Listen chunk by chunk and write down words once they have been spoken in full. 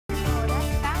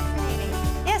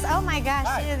Oh my gosh,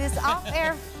 Hi. this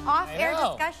off-air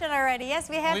discussion already.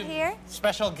 Yes, we have here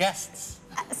special guests.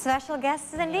 Special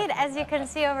guests indeed. As you can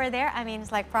see over there, I mean,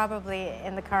 it's like probably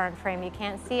in the current frame you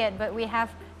can't see it, but we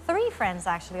have 3 friends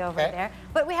actually over there.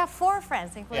 But we have 4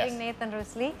 friends, including Nathan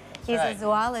Rusli. He's a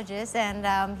zoologist,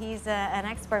 and he's an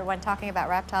expert when talking about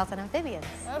reptiles and amphibians.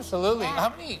 Absolutely. How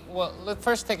many, well, let's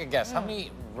first take a guess. How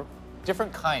many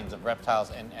different kinds of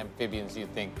reptiles and amphibians do you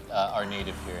think are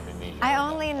native here in Indonesia? I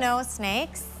only know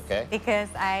snakes. Because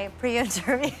I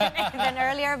pre-interviewed Nathan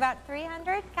earlier, about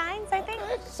 300 kinds, I think.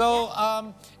 So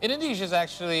Indonesia is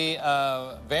actually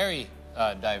very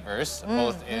diverse,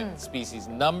 both in species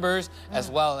numbers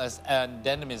as well as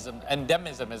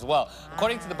endemism as well.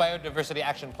 According to the Biodiversity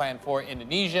Action Plan for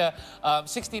Indonesia,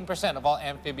 16% of all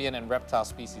amphibian and reptile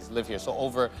species live here, so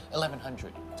over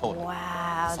 1,100 total.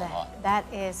 Wow, that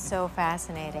is so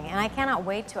fascinating. And I cannot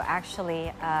wait to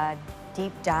actually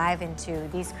deep dive into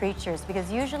these creatures, because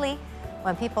usually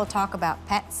when people talk about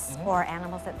pets or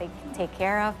animals that they take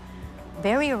care of,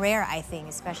 very rare, I think,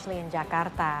 especially in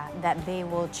Jakarta, that they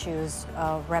will choose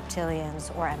reptilians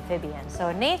or amphibians.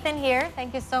 So Nathan here,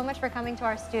 thank you so much for coming to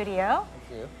our studio.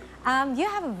 Thank you. You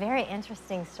have a very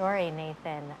interesting story,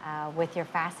 Nathan, with your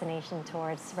fascination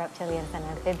towards reptilians and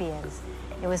amphibians.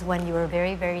 It was when you were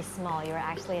very, very small. You were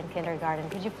actually in kindergarten.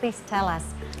 Could you please tell us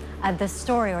the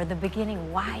story or the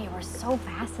beginning, why you were so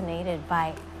fascinated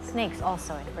by snakes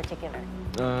also in particular?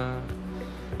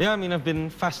 Yeah, I mean, I've been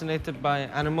fascinated by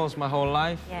animals my whole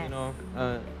life. Yes. You know,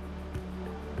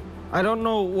 I don't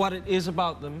know what it is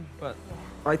about them, but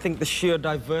I think the sheer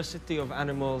diversity of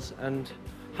animals and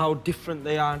how different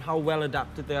they are and how well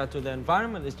adapted they are to their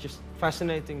environment is just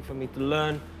fascinating for me to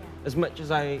learn as much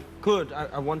as I could.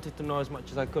 I wanted to know as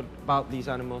much as I could about these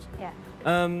animals.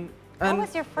 What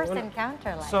was your first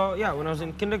encounter like? So, yeah, when I was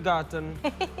in kindergarten...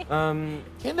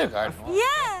 Kindergarten?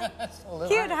 Yeah!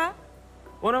 Cute, huh?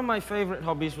 One of my favorite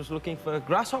hobbies was looking for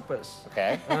grasshoppers.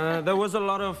 There was a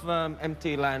lot of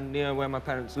empty land near where my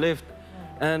parents lived,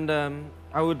 and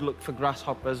I would look for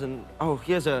grasshoppers, and oh,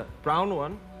 here's a brown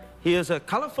one. Here's a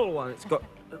colorful one. It's got,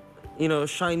 you know,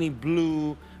 shiny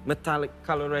blue metallic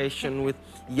coloration with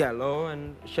yellow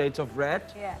and shades of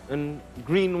red and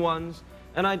green ones.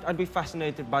 And I'd be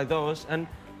fascinated by those. And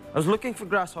I was looking for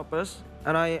grasshoppers,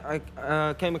 and I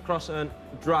came across a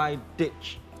dry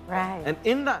ditch. And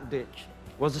in that ditch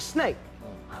was a snake.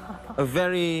 A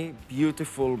very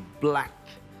beautiful, black,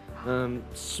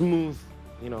 smooth,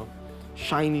 you know,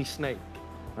 shiny snake.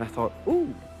 And I thought,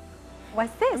 ooh,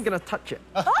 what's this? I'm gonna touch it.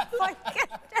 Oh my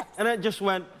goodness! And it just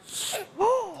went,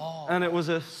 and it was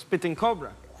a spitting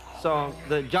cobra. So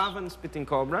the Javan spitting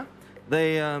cobra,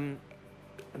 they are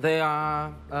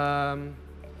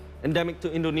endemic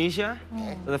to Indonesia.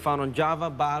 So they're found on Java,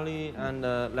 Bali, and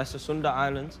Lesser Sunda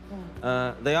Islands.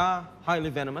 They are highly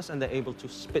venomous, and they're able to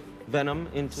spit venom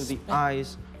into the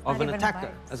eyes of an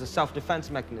attacker as a self-defense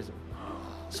mechanism.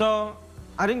 So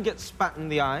I didn't get spat in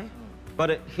the eye, but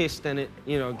it hissed and it,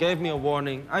 you know, gave me a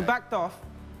warning. I backed off.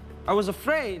 I was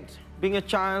afraid, being a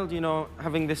child, you know,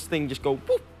 having this thing just go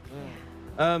whoop.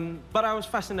 But I was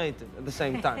fascinated at the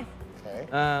same time.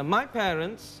 My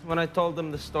parents, when I told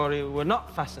them the story, were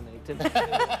not fascinated.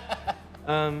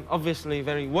 Obviously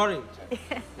very worried.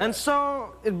 And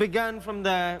so it began from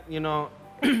there, you know.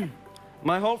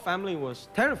 My whole family was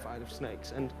terrified of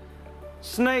snakes. And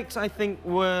snakes, I think,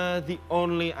 were the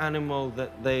only animal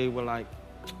that they were like,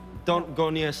 don't go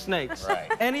near snakes.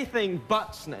 Anything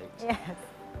but snakes.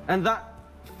 And that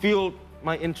fueled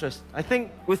my interest. I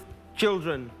think with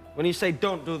children, when you say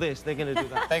don't do this, they're going to do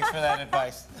that. Thanks for that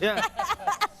advice.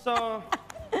 So,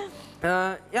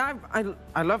 yeah,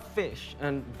 I love fish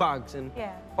and bugs and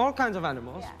all kinds of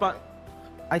animals. But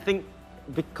I think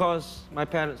because my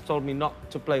parents told me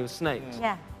not to play with snakes,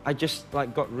 I just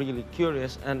like got really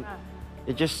curious, and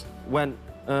it just went,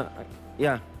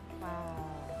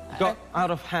 got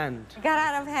out of hand. Got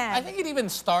out of hand. I think it even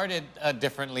started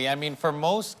differently. I mean, for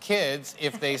most kids,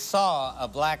 if they saw a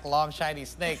black, long, shiny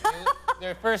snake,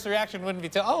 their first reaction wouldn't be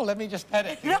to, oh, let me just pet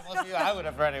it. I would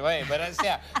have run away. But it's,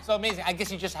 so amazing. I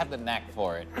guess you just have the knack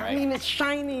for it, right? I mean, it's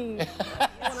shiny.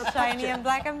 It's shiny and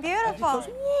black and beautiful.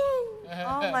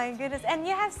 Oh my goodness. And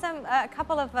you have a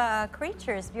couple of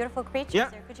creatures, beautiful creatures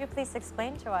here. Could you please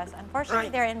explain to us? Unfortunately,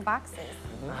 they're in boxes.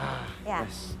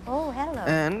 Yes. Oh, hello.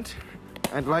 And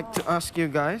I'd like to ask you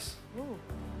guys,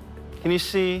 can you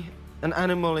see an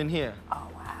animal in here? Oh,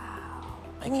 wow.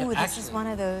 Ooh, this is one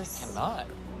of those. I cannot.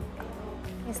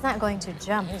 It's not going to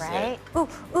jump, right? Ooh,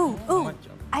 ooh, ooh.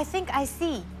 I think I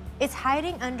see. It's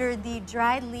hiding under the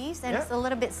dried leaves, and it's a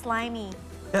little bit slimy.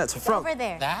 Yeah, it's a frog. Over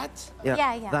there. That?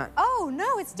 Yeah. That. Oh,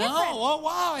 no, it's No, different. oh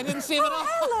wow, I didn't see him at all.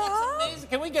 hello. That's amazing.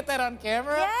 Can we get that on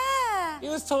camera? Yeah. He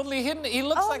was totally hidden. He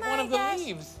looks Oh like one my of the gosh.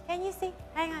 leaves. Can you see?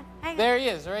 Hang on, hang on. There he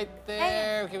is, right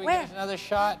there. Can we Where? get another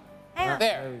shot? Hang on.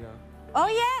 There There, we go. Oh,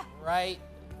 yeah. right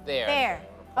there. There.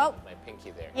 Oh, My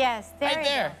pinky there. yes, there Right you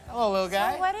there. go. Hello, little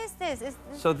guy. So what is this? Is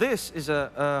this So this is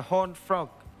a horned frog,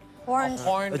 horned?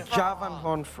 Horned a frog. Javan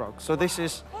horned frog. So this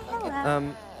is,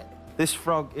 Hello. this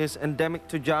frog is endemic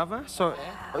to Java. So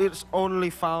it's only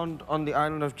found on the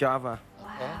island of Java.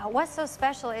 Wow. What's so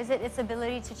special? Is it its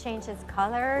ability to change its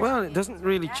color? Well, it doesn't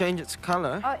really change its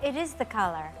color. Oh, it is the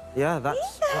color. Yeah,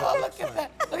 that's. Oh, look at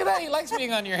that. Look at that. He likes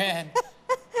being on your hand.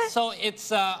 So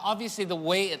it's obviously the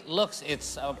way it looks,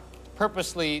 it's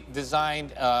purposely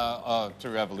designed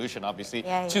through evolution, obviously,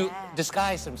 to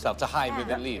disguise himself, to hide with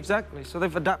the leaves. Exactly. So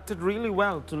they've adapted really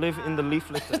well to live in the leaf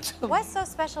litter. What's so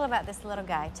special about this little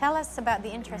guy? Tell us about the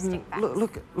interesting facts.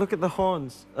 Look at the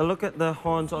horns. Look at the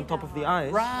horns on top of the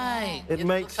eyes. Right. It It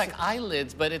makes- looks like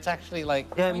eyelids, but it's actually like...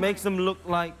 Yeah, it makes them look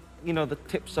like, you know, the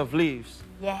tips of leaves.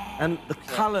 Yeah. And the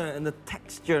color and the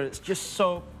texture, it's just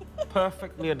so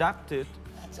perfectly adapted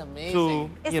That's to,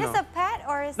 amazing. Is you this know. a pet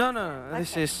or is No,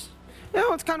 this Okay. is, you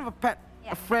know, it's kind of a pet.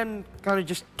 Yeah. A friend kind of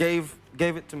just gave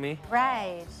it to me.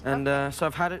 Right. And so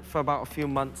I've had it for about a few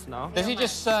months now. Does he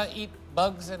just eat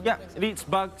bugs and Yeah, things? it eats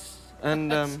bugs.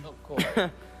 And That's so cool.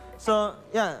 so,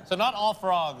 yeah. So not all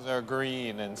frogs are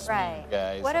green and smooth, Right.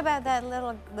 guys. What about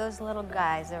those little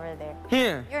guys over there?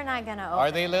 Here. You're not gonna open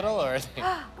Are they little or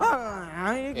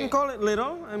are they... You can call it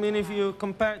little. I mean, if you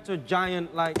compare it to a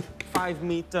giant, like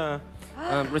 5-meter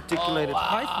reticulated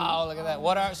python. Wow, look at that.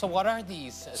 What are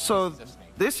these? So species of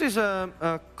snake? this is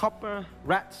a copper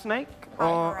rat snake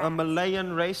or a rat.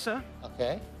 Malayan racer.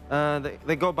 Okay.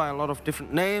 They go by a lot of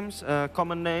different names,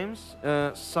 common names.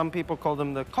 Some people call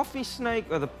them the coffee snake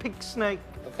or the pig snake.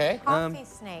 Okay. coffee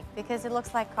snake because it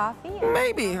looks like coffee?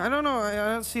 Maybe, I don't know, I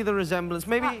don't see the resemblance.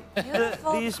 Maybe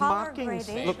beautiful these color markings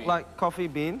gradation. look like coffee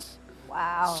beans.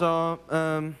 Wow. So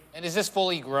And is this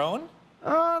fully grown?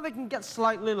 they can get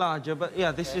slightly larger, but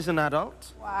yeah, this is an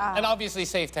adult. Wow. And obviously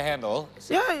safe to handle.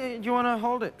 Yeah, do you want to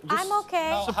hold it? Just I'm okay.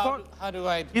 How, Support- how do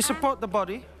I... You support the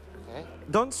body, Okay.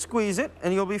 don't squeeze it,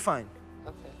 and you'll be fine.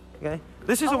 Okay. Okay.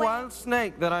 This is Oh, a wait. wild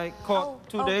snake that I caught Oh,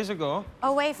 2 oh. days ago.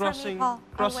 Away from me, Crossing, Paul.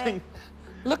 crossing,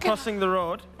 Look at... crossing the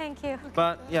road. Thank you.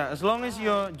 But yeah, as long as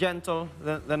you're gentle,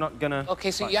 they're not gonna.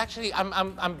 Okay, so you actually...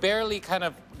 I'm barely kind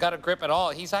of got a grip at all.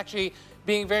 He's actually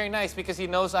being very nice because he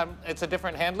knows it's a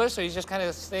different handler, so he's just kind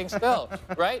of staying still,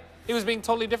 right? He was being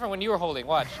totally different when you were holding.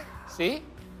 Watch. See?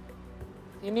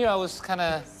 You knew I was kind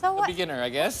of So a what- beginner, I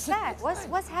guess.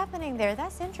 What's happening there?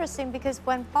 That's interesting because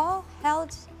when Paul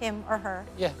held him or her,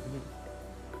 Yeah.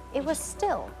 it was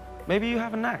still. Maybe you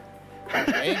have a knack.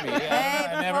 Maybe.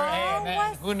 Yeah. I never. Paul,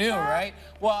 what's who knew, that? right?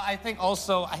 Well, I think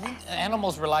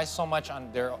animals rely so much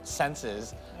on their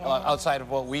senses outside of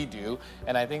what we do,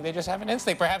 and I think they just have an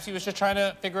instinct. Perhaps he was just trying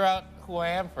to figure out who I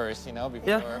am first, you know,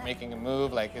 before making a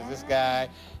move. Like, is this guy?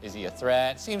 Is he a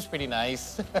threat? Seems pretty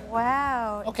nice.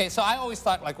 Wow. Okay, so I always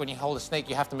thought like when you hold a snake,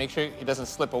 you have to make sure he doesn't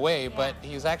slip away. But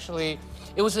he's actually,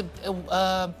 it was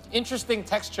a interesting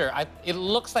texture. It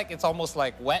looks like it's almost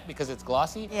like wet because it's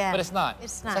glossy, Yeah, but it's not.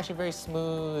 it's not. It's actually very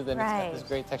smooth and it's got this Right.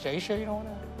 great texture. Are you sure you don't want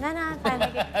to? No, I'm fine.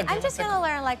 I'm just gonna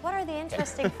learn like what are the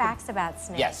interesting facts about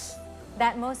snakes Yes.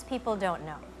 that most people don't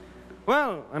know.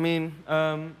 Well, I mean,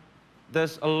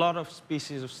 there's a lot of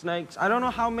species of snakes. I don't know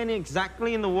how many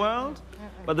exactly in the world,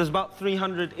 but there's about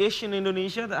 300-ish in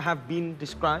Indonesia that have been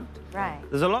described. Right.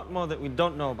 There's a lot more that we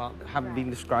don't know about that haven't been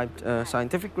described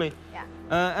scientifically.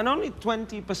 Yeah. And only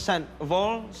 20% of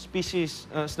all species,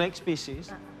 snake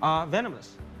species, are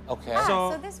venomous. Okay.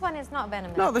 So So- this one is not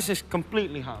venomous. No, this is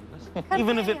completely harmless.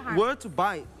 Even if it harmless. were to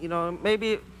bite, you know,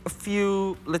 maybe a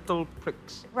few little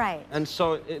pricks. Right. And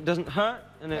so it doesn't hurt,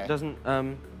 and Okay. it doesn't,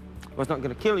 well, it's not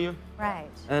going to kill you, Right.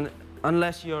 and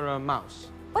unless you're a mouse.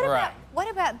 Right. What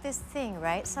about this thing,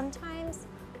 right? Sometimes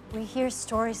we hear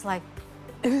stories like,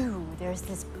 ooh, there's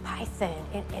this python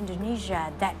in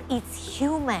Indonesia that eats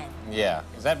human. Yeah.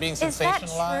 Is that being Is that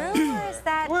sensationalized? true or is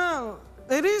that... Well,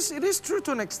 it is true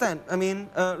to an extent. I mean,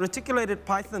 reticulated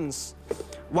pythons,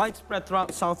 widespread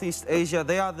throughout Southeast Asia,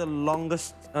 they are the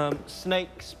longest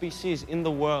snake species in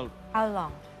the world. How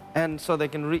long? And so they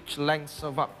can reach lengths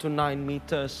of up to 9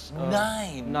 meters.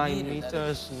 9 9 meters, that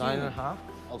is meters, 9.5.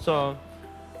 Okay. So,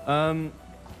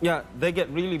 yeah, they get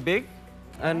really big.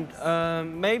 And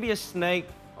maybe a snake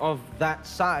of that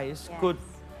size Yes. could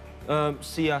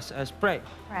see us as prey.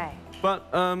 Right.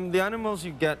 But the animals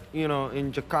you get, you know,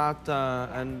 in Jakarta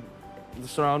and the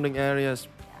surrounding areas,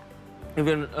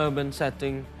 even in an urban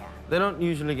setting, They don't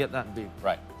usually get that big.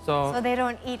 Right. So they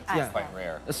don't eat us. Yeah. Quite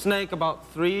rare. A snake about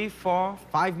 3, 4,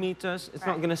 5 meters, it's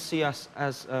not going to see us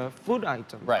as a food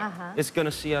item. Right. It's going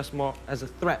to see us more as a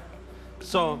threat.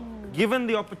 So given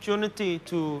the opportunity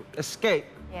to escape,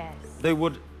 Yes. they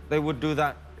would do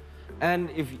that. And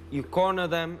if you corner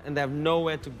them and they have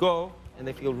nowhere to go and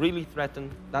they feel really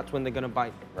threatened, that's when they're going to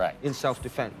bite. Right. In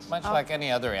self-defense. Much like any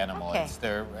other animal, Okay. it's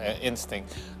their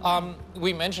instinct.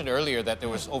 We mentioned earlier that there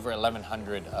was over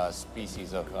 1,100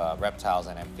 species of reptiles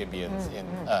and amphibians in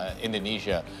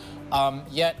Indonesia.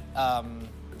 Yet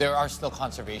there are still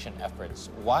conservation efforts.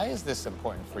 Why is this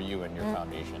important for you and your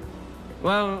foundation?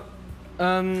 Well,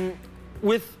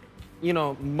 with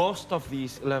most of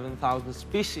these 11,000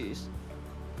 species,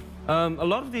 a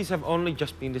lot of these have only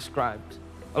just been described.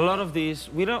 A lot of these,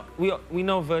 we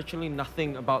know virtually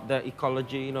nothing about their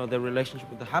ecology, their relationship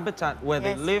with the habitat, where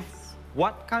they live,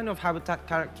 what kind of habitat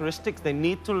characteristics they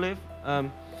need to live,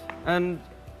 and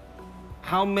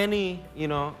how many,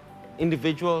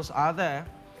 individuals are there,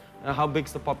 how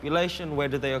big's the population, where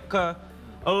do they occur.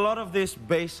 A lot of this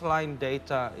baseline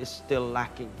data is still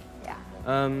lacking. Yeah.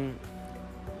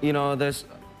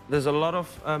 There's a lot of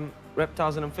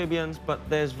reptiles and amphibians, but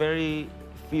there's very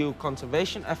few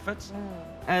conservation efforts,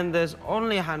 and there's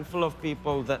only a handful of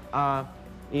people that are,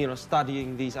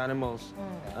 studying these animals.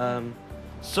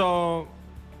 So,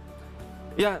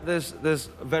 yeah, there's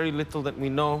very little that we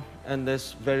know, and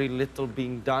there's very little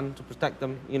being done to protect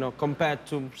them, compared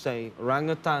to, say,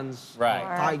 orangutans, Right.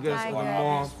 or tigers, or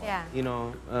more, yeah.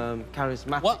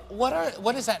 charismatic.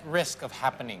 What is at risk of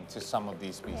happening to some of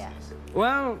these species? Yeah.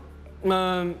 Well,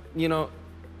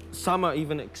 some are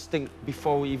even extinct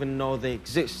before we even know they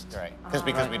exist. Right. Because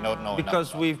we don't know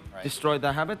Because enough we've about them, right? destroyed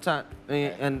their habitat,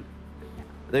 and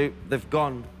they've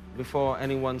gone before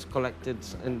anyone's collected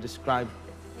and described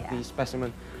the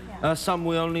specimen. Yeah. Some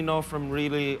we only know from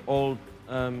really old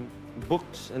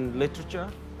books and literature.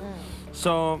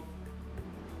 So,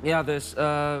 yeah, there's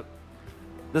a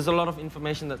lot of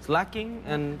information that's lacking,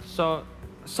 and so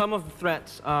some of the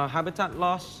threats are habitat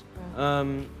loss,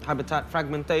 habitat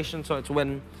fragmentation. So it's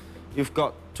when you've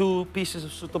got 2 pieces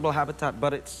of suitable habitat,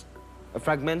 but it's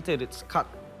fragmented, it's cut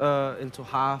into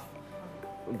half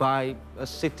by a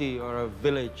city or a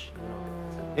village,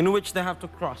 in which they have to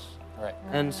cross. Right.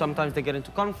 And sometimes they get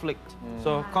into conflict.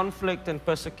 So conflict and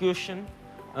persecution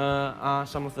are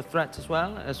some of the threats as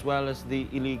well as the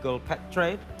illegal pet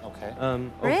trade. Okay.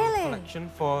 Really? Collection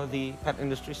for the pet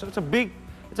industry. So it's a big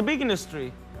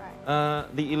industry. Right.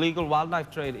 The illegal wildlife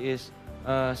trade is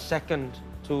second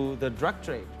to the drug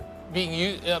trade.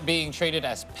 Being traded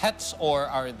as pets, or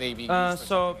are they being used for So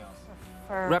something else?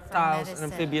 For reptiles and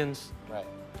medicine. amphibians,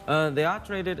 Right. they are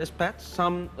traded as pets.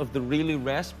 Some of the really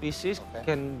rare species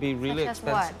can be really Such as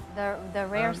expensive. what? The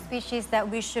rare species that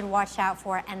we should watch out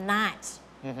for and not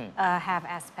have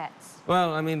as pets.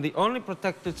 Well, I mean, the only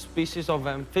protected species of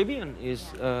amphibian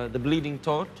is the bleeding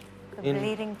toad. The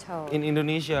bleeding toad. In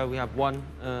Indonesia, we have one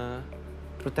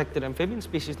protected amphibian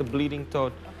species, the bleeding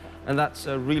toad, and that's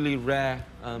a really rare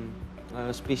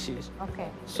species. Okay.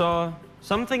 So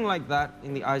something like that,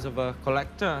 in the eyes of a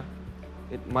collector,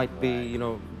 it might be,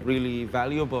 really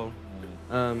valuable.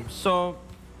 So,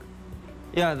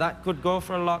 yeah, that could go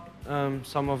for a lot.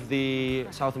 Some of the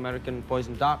South American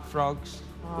poison dart frogs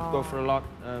could go for a lot.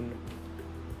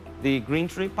 The green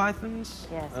tree pythons,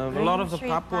 Yes, a green lot of the tree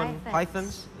Papuan pythons.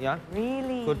 pythons, yeah,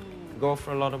 Really? could go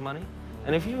for a lot of money.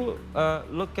 And if you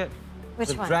look at Which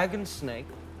the one? dragon snake,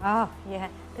 Oh, yeah.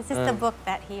 This is the book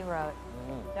that he wrote.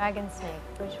 Dragon snake.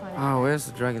 Which one? oh, where's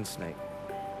the dragon snake?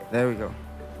 There we go.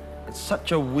 It's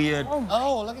such a weird,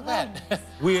 Oh, look at that.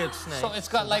 weird snake. So it's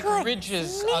got like Good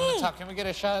ridges on the me. top. Can we get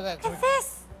a shot of that? Look at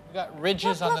this. We got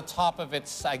ridges on Look. the top of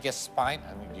its, I guess, spine.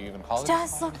 I mean, do you even call It it?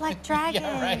 does look like dragons.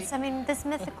 right. I mean, this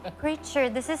mythical creature.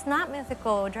 This is not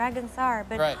mythical. Dragons are,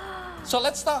 but Right. So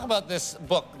let's talk about this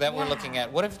book that we're Yeah. looking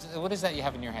at. What is that you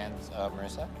have in your hands,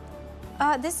 Marissa?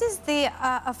 This is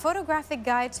a photographic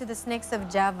guide to the snakes of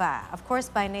Java, of course,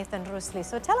 by Nathan Rusli.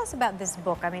 So tell us about this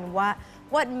book. I mean,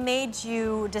 what made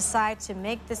you decide to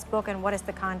make this book, and what is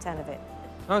the content of it?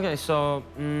 Okay, so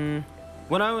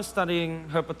when I was studying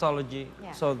herpetology,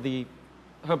 Yeah. so the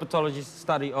herpetology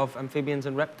study of amphibians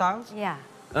and reptiles, Yeah.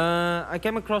 I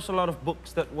came across a lot of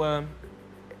books that were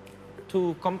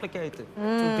too complicated,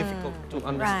 too difficult to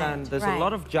understand. There's a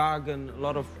lot of jargon, a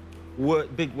lot of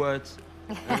big words.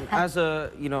 And as a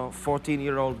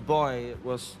 14-year-old boy, it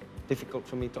was difficult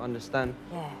for me to understand.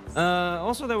 Yes.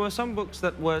 Also, there were some books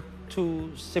that were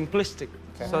too simplistic.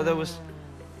 So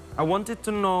I wanted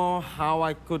to know how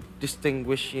I could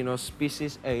distinguish,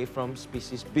 species A from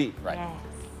species B. Right. Yes.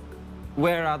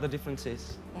 Where are the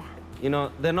differences? Yeah.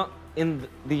 They're not in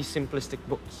these simplistic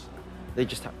books. They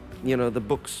just have, you know, the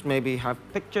books maybe have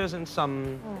pictures and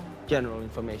some general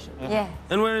information. Yes.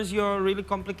 And whereas your really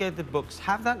complicated books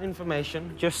have that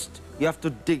information, just you have to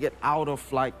dig it out of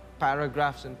like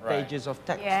paragraphs and pages of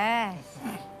text. Yes.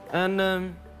 And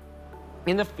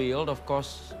in the field, of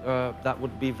course, that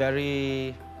would be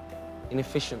very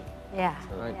inefficient. Yeah.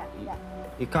 Right? Yeah.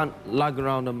 You can't lug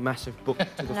around a massive book to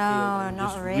the field and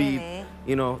not just really. read,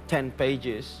 you know, 10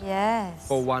 pages Yes.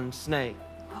 for one snake.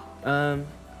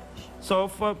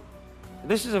 So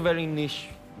this is a very niche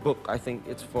book. I think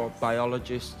it's for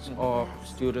biologists or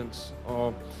students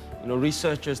or, you know,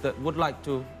 researchers that would like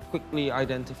to quickly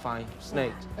identify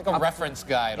snakes. Like a reference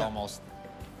guide almost.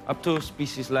 Up to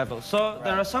species level. So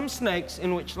there are some snakes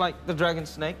in which, like the dragon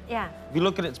snake, Yeah. if you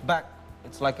look at its back,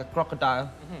 it's like a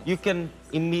crocodile. You can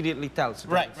immediately tell it's a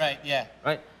dragon snake. Yeah.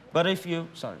 Right? But if you,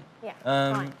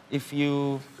 if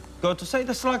you go to, say,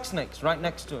 the slug snakes right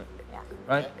next to it,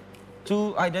 right?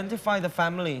 To identify the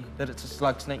family that it's a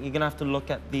slug snake, you're going to have to look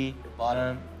at the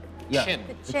bottom. Chin.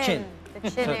 The chin. The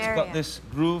chin So area. it's got this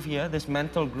groove here, this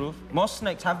mental groove. Most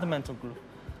snakes have the mental groove.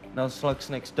 Now slug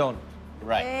snakes don't.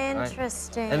 Right.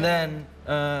 Interesting. And then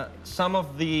some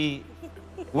of the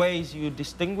ways you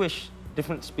distinguish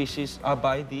different species are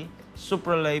by the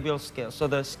supralabial scales, so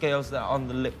the scales that are on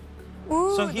the lip.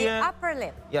 Ooh, So here, the upper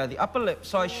lip. Yeah, the upper lip.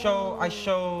 So I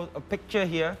show a picture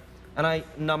here, and I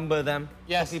number them,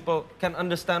 Yes. so people can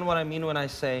understand what I mean when I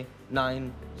say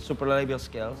 9 supralabial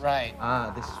scales. Right.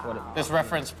 Ah, this is what it. This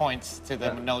reference points to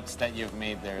the notes that you've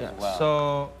made there as well.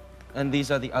 So, and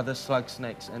these are the other slug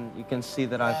snakes, and you can see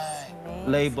that I've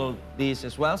labeled these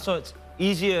as well. So it's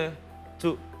easier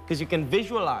to, because you can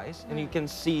visualize and you can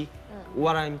see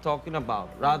what I'm talking about,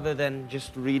 rather than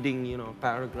just reading, you know,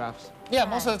 paragraphs. Yeah,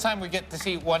 most of the time we get to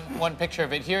see one picture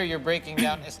of it. Here you're breaking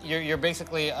down, you're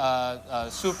basically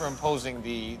superimposing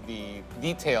the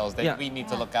details that we need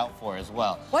to look out for as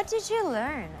well. What did you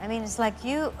learn? I mean, it's like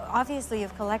obviously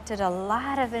you've collected a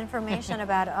lot of information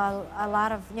about a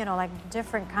lot of, you know, like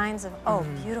different kinds of,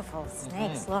 beautiful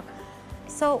snakes, look.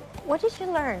 So what did you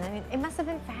learn? I mean, it must have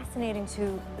been fascinating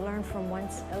to learn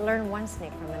one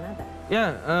snake from another.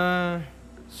 Yeah,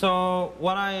 so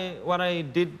what I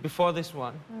did before this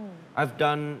one, I've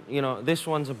done, you know, this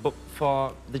one's a book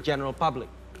for the general public.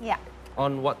 Yeah.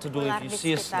 On what to do if you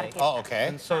see a snake. Oh, okay.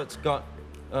 And so it's got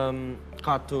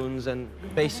cartoons and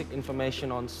basic information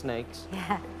on snakes.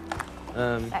 Yeah.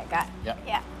 That guy. Yeah.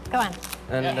 Yeah. Go on.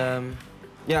 And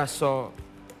yeah, so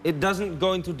it doesn't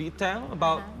go into detail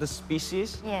about the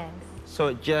species. Yes. So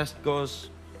it just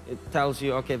goes, it tells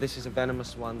you, okay, this is a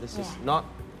venomous one, this is not.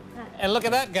 And look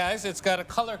at that, guys. It's got a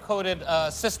color-coded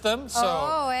system.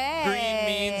 So green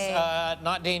means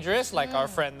not dangerous, like our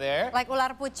friend there. Like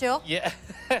ular pucuk. Yeah.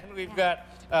 And we've got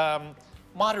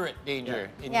moderate danger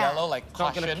in yellow, like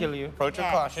caution. Not gonna kill you. Approach with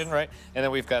caution, right? And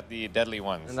then we've got the deadly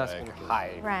ones, And that's like gonna kill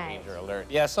you. high danger alert.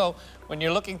 Yeah, so when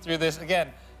you're looking through this,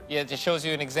 again, it just shows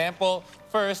you an example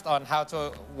first on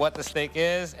what the snake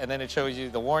is, and then it shows you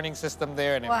the warning system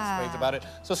there, and it explains about it.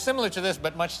 So similar to this,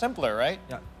 but much simpler, right?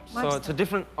 Yeah. So it's a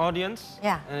different audience.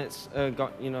 Yeah. And it's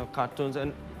got, you know, cartoons,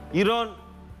 and you don't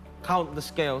count the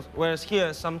scales. Whereas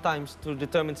here, sometimes to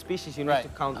determine species, you need to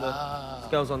count the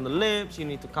scales on the lips, you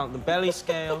need to count the belly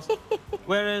scales.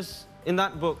 Whereas in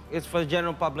that book, it's for the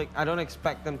general public. I don't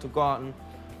expect them to go out and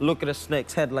look at a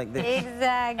snake's head like this.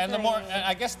 Exactly. And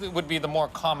I guess it would be the more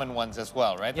common ones as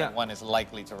well, right? Yeah. That one is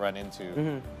likely to run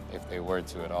into if they were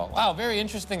to at all. Wow, very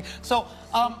interesting. So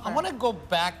I want to go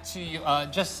back to you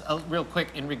just real quick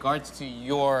in regards to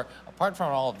your, apart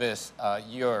from all of this,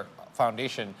 your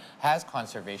foundation has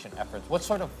conservation efforts. What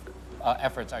sort of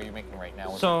efforts are you making right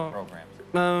now with your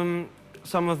programs?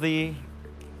 Some of the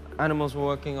animals we're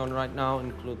working on right now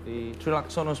include the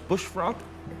Trilacsonos bush frog.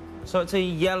 So it's a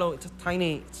yellow, it's a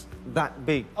tiny, it's that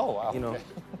big. Oh, wow. You know,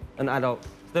 an adult.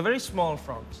 They're very small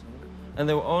frogs. And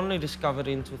they were only discovered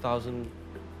in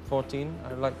 2014,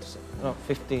 I'd like to say, no,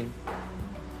 15.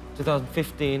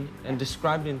 2015, and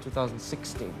described in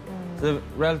 2016. So they're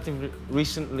relatively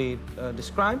recently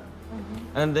described,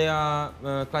 and they are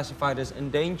classified as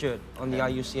endangered on the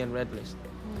IUCN Red List.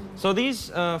 So these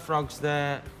frogs,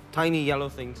 they're tiny yellow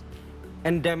things,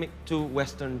 endemic to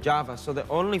Western Java. So they're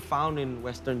only found in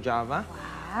Western Java.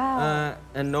 Wow.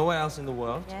 And nowhere else in the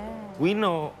world. Yeah. We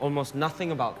know almost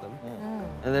nothing about them.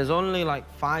 And there's only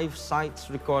like 5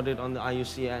 sites recorded on the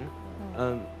IUCN.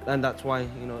 And that's why,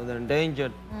 you know, they're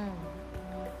endangered.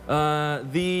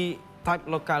 The type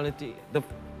locality, the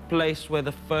place where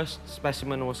the first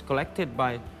specimen was collected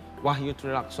by Wahyu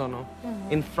Trilaksono,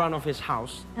 in front of his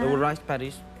house, there were rice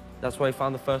paddies. That's where he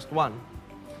found the first one.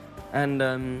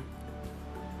 And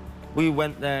We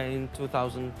went there in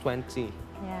 2020.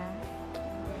 Yeah.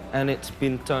 And it's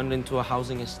been turned into a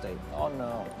housing estate. Oh,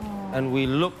 no. And we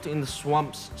looked in the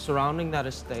swamps surrounding that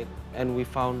estate, and we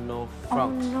found no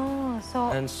frogs. Oh,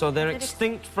 no. So they're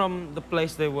extinct from the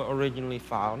place they were originally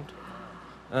found.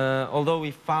 Although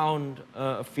we found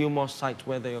a few more sites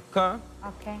where they occur.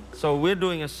 Okay. So we're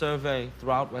doing a survey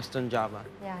throughout Western Java.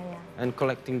 Yeah. And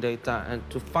collecting data and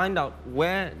to find out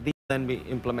where these can be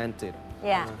implemented.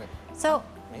 Yeah. So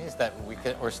Is that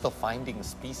we're still finding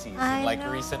species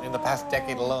in the past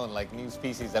decade alone, like new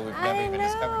species that we've never even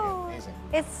discovered yet.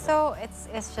 Amazing.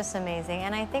 It's just amazing,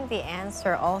 and I think the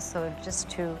answer also just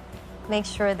to make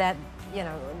sure that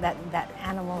that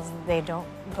animals, they don't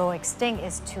go extinct,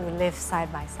 is to live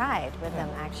side by side with them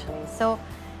actually. So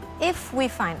if we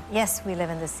find, yes, we live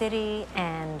in the city,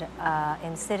 and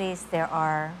in cities there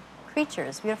are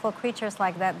creatures, beautiful creatures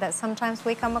like that sometimes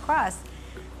we come across.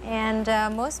 And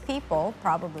most people,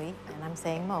 probably, and I'm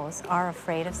saying most, are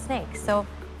afraid of snakes. So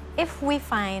if we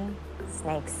find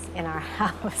snakes in our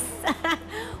house,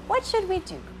 what should we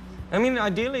do? I mean,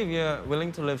 ideally, if you're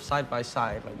willing to live side by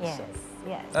side, like you said,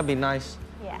 that'd be nice.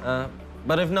 Yeah.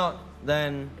 But if not,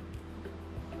 then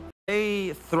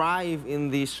they thrive in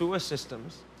the sewer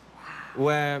systems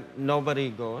where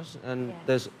nobody goes, and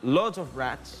there's loads of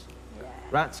rats.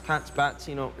 Rats, cats, bats,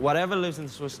 whatever lives in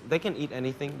the sewer, they can eat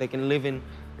anything. They can live in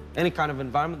any kind of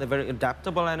environment. They're very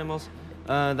adaptable animals.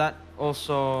 That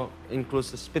also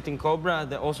includes the spitting cobra.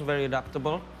 They're also very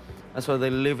adaptable. And so they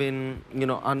live in,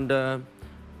 under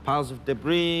piles of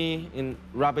debris, in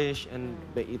rubbish, and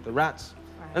they eat the rats.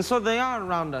 Right. And so they are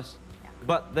around us,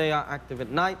 but they are active at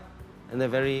night, and they're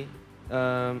very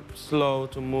slow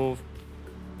to move.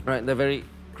 Right? They're very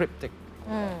cryptic.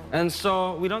 And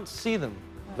so we don't see them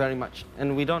very much,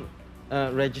 and we don't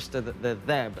register that they're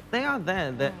there, but they are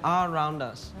there. They are around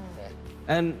us.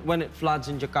 And when it floods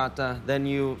in Jakarta, then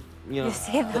you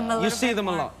see them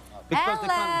a lot because they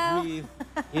can't breathe,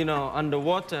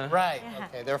 underwater. Right.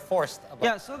 Okay. They're forced.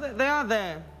 Yeah. So they are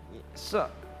there. So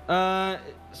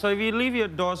if you leave your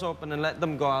doors open and let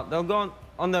them go out, they'll go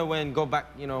on their way and go back,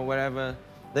 wherever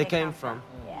they came from.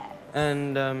 Yes.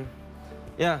 And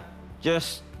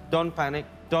just don't panic.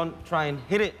 Don't try and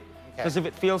hit it. Because if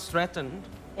it feels threatened,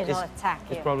 it'll attack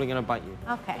you. It's probably going to bite you.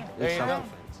 Okay. There you go.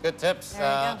 Good tips.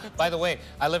 By the way,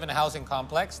 I live in a housing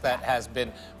complex that has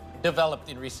been developed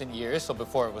in recent years. So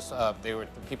before it was,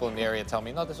 people in the area tell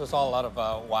me, no, this was all a lot of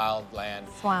wild land.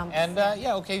 Swamps. And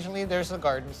occasionally there's a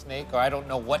garden snake, or I don't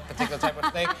know what particular type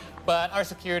of snake, but our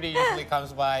security usually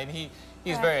comes by, and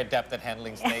he's very adept at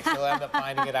handling snakes. He'll end up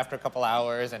finding it after a couple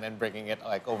hours and then bringing it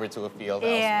over to a field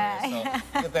elsewhere.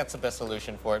 So that's the best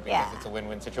solution for it, because it's a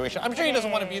win-win situation. I'm sure he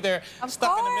doesn't want to be there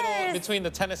stuck in the middle between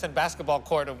the tennis and basketball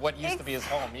court of what used to be his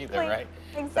home either, right?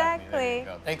 Exactly.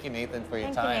 Thank you, Nathan, for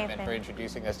your time and for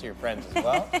introducing us to your friends as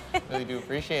well. Really do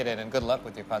appreciate it, and good luck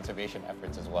with your conservation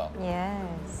efforts as well.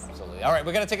 Yes. Absolutely. All right,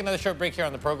 we're going to take another short break here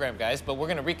on the program, guys, but we're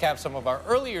going to recap some of our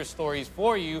earlier stories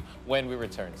for you when we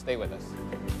return. Stay with us.